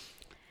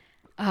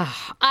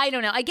 I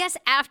don't know. I guess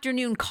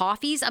afternoon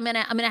coffees. I'm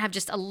gonna have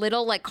just a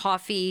little like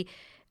coffee,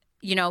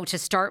 to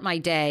start my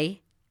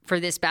day for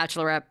this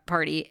bachelorette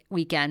party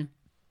weekend,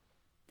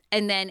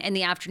 and then in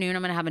the afternoon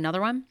I'm gonna have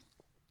another one.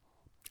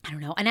 I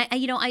don't know. And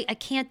I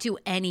can't do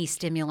any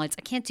stimulants.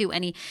 I can't do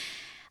any.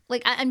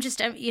 Like I'm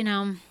just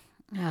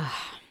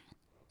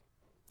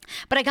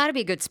But I got to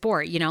be a good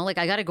sport, like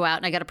I got to go out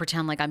and I got to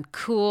pretend like I'm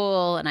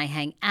cool and I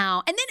hang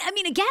out. And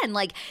then, again,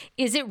 like,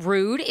 is it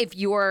rude if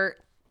you're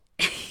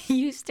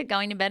used to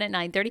going to bed at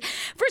 9:30?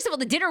 First of all,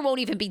 the dinner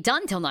won't even be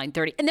done till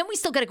 9:30. And then we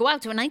still got to go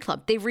out to a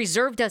nightclub. They've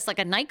reserved us like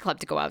a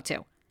nightclub to go out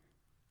to.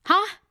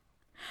 Huh?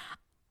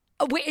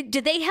 Wait,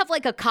 did they have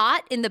like a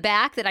cot in the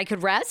back that I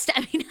could rest?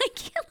 I can't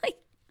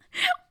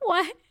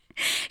what?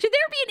 Should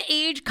there be an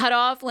age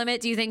cutoff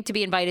limit, do you think, to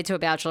be invited to a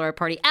bachelorette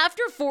party?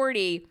 After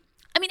 40...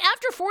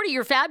 after 40,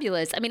 you're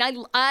fabulous.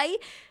 I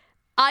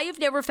have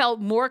never felt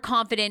more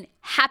confident,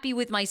 happy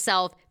with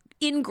myself,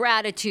 in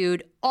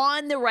gratitude,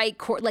 on the right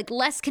course, like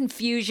less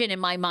confusion in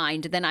my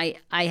mind than I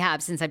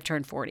have since I've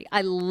turned 40.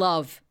 I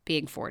love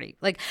being 40.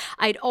 Like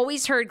I'd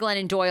always heard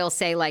Glennon Doyle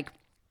say like,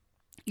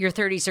 your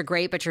 30s are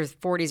great, but your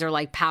 40s are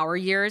like power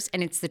years.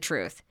 And it's the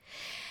truth.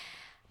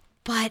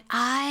 But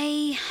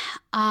I'm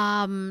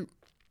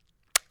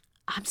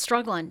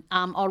struggling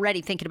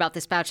already thinking about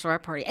this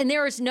bachelorette party. And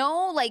there is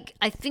no, like,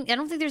 I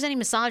don't think there's any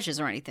massages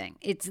or anything.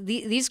 It's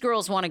these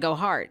girls want to go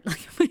hard.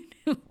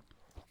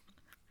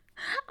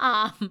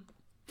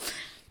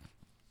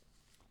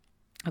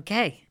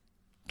 Okay.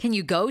 Can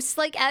you ghost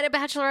like at a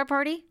bachelorette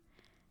party?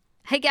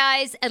 Hey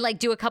guys, and like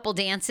do a couple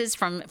dances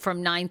from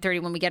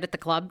 9:30 when we get at the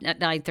club at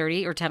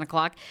 9:30 or 10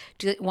 o'clock.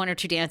 Do one or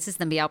two dances,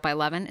 then be out by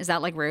 11. Is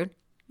that like rude?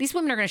 These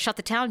women are going to shut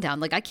the town down.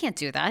 Like, I can't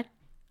do that.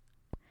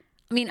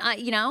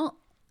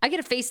 I get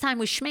a FaceTime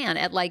with Schman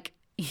at like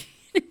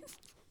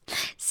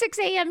 6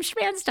 a.m.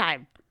 Schman's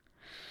time,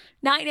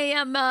 9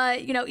 a.m.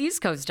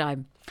 East Coast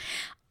time.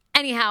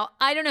 Anyhow,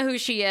 I don't know who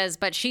she is,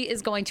 but she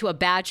is going to a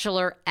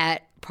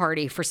bachelorette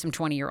party for some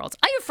 20-year-olds.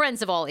 I have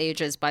friends of all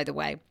ages, by the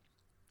way.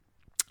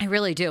 I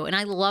really do. And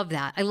I love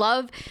that.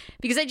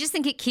 Because I just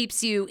think it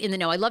keeps you in the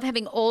know. I love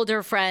having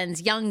older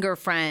friends, younger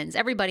friends,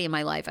 everybody in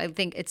my life. I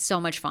think it's so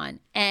much fun.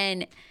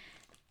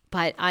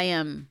 But I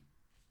am,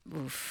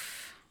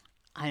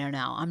 I don't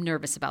know. I'm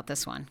nervous about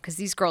this one because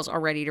these girls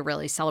are ready to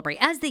really celebrate,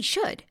 as they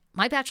should.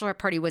 My bachelorette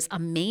party was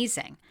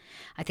amazing.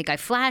 I think I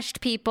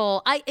flashed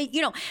people.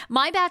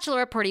 My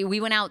bachelorette party,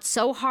 we went out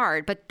so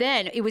hard, but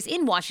then it was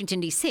in Washington,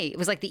 D.C. It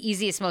was like the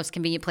easiest, most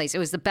convenient place. It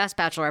was the best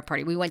bachelorette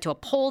party. We went to a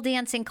pole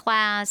dancing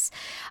class.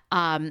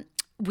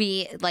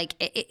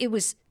 It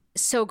was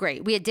so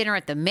great. We had dinner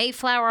at the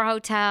Mayflower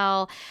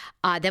Hotel.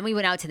 Then we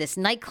went out to this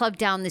nightclub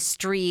down the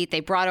street. They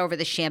brought over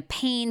the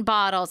champagne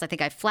bottles. I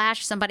think I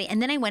flashed somebody.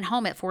 And then I went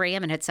home at 4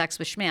 a.m. and had sex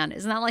with Schman.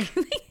 Isn't that like...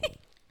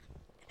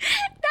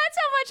 That's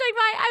how much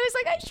I was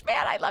like,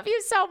 Schman, I love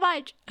you so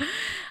much.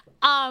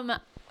 I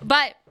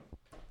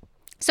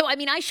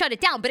shut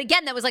it down. But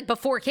again, that was like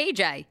before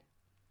KJ.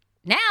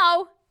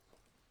 Now...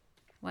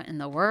 What in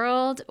the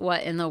world?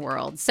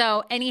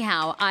 So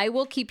anyhow, I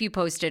will keep you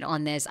posted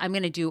on this. I'm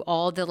going to do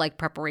all the like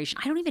preparation.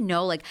 I don't even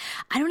know,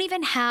 I don't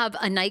even have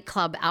a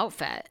nightclub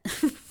outfit.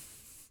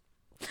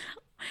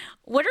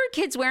 What are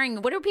kids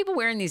wearing? What are people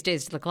wearing these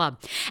days to the club?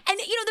 And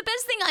the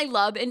best thing I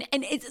love, and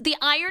it's, the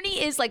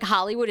irony is like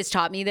Hollywood has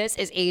taught me this,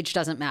 is age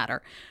doesn't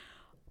matter.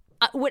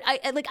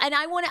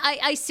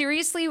 I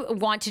seriously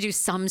want to do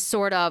some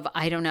sort of,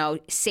 I don't know,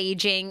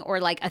 saging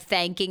or like a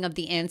thanking of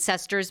the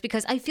ancestors,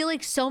 because I feel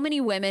like so many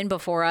women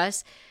before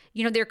us,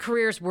 their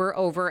careers were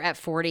over at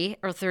 40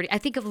 or 30. I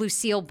think of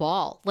Lucille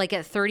Ball, like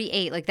at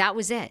 38, like that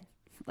was it.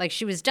 Like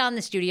she was done.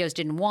 The studios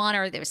didn't want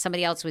her. There was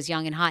somebody else who was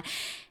young and hot.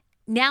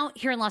 Now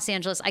here in Los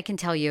Angeles, I can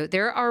tell you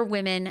there are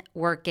women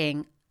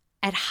working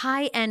at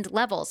high end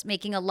levels,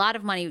 making a lot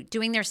of money,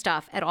 doing their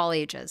stuff at all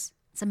ages.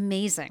 It's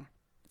amazing.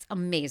 It's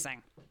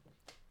amazing.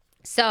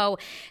 So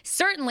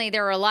certainly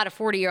there are a lot of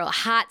 40-year-old,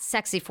 hot,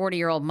 sexy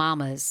 40-year-old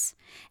mamas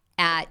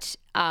at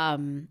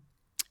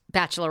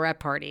bachelorette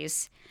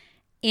parties.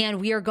 And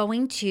we are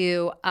going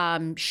to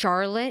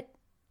Charlotte,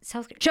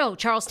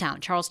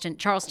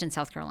 Charleston,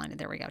 South Carolina.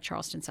 There we go.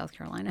 Charleston, South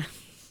Carolina.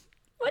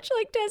 Much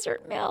like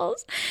Desert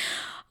Mills.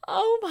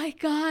 Oh my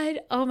God.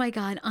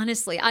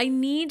 Honestly, I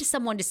need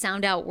someone to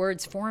sound out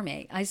words for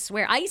me. I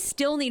swear. I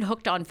still need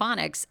Hooked on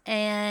Phonics,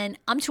 and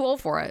I'm too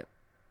old for it.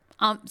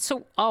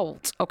 So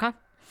old. Okay.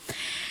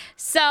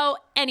 So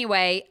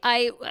anyway,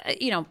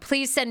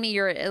 please send me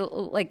your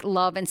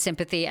love and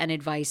sympathy and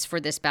advice for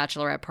this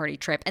bachelorette party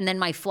trip. And then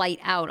my flight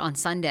out on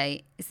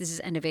Sunday, this is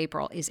end of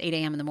April, is 8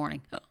 a.m. in the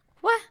morning.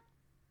 What?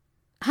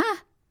 Huh?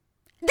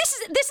 This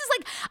is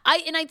like,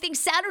 I think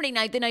Saturday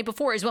night, the night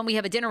before, is when we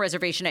have a dinner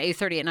reservation at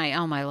 8:30 at night.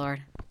 Oh my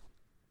Lord.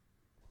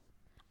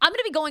 I'm going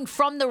to be going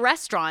from the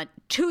restaurant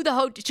to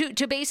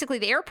to basically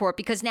the airport,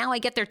 because now I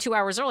get there 2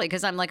 hours early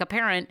because I'm like a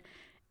parent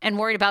and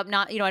worried about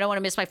I don't want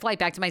to miss my flight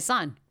back to my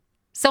son.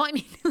 So, I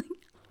don't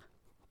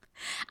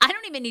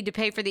even need to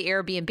pay for the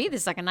Airbnb the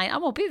second night. I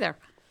won't be there.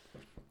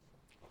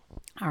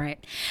 All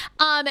right.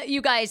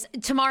 You guys,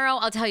 tomorrow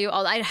I'll tell you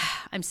all.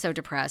 I'm so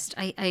depressed.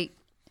 I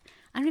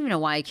don't even know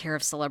why I care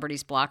if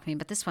celebrities block me,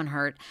 but this one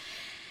hurt.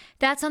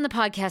 That's on the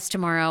podcast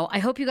tomorrow. I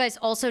hope you guys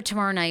also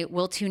tomorrow night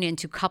will tune in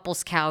to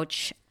Couples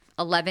Couch,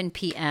 11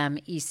 p.m.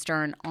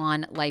 Eastern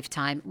on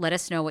Lifetime. Let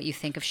us know what you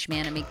think of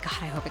Schman and me. God,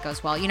 I hope it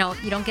goes well. You know,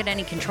 you don't get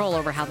any control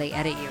over how they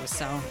edit you.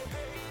 So,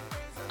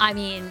 I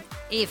mean,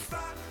 if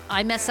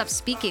I mess up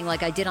speaking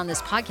like I did on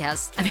this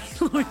podcast, I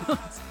mean, Lord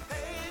knows.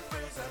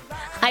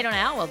 I don't know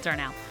how it will turn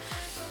out.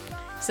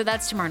 So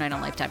that's tomorrow night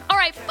on Lifetime. All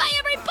right, bye,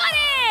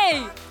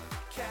 everybody!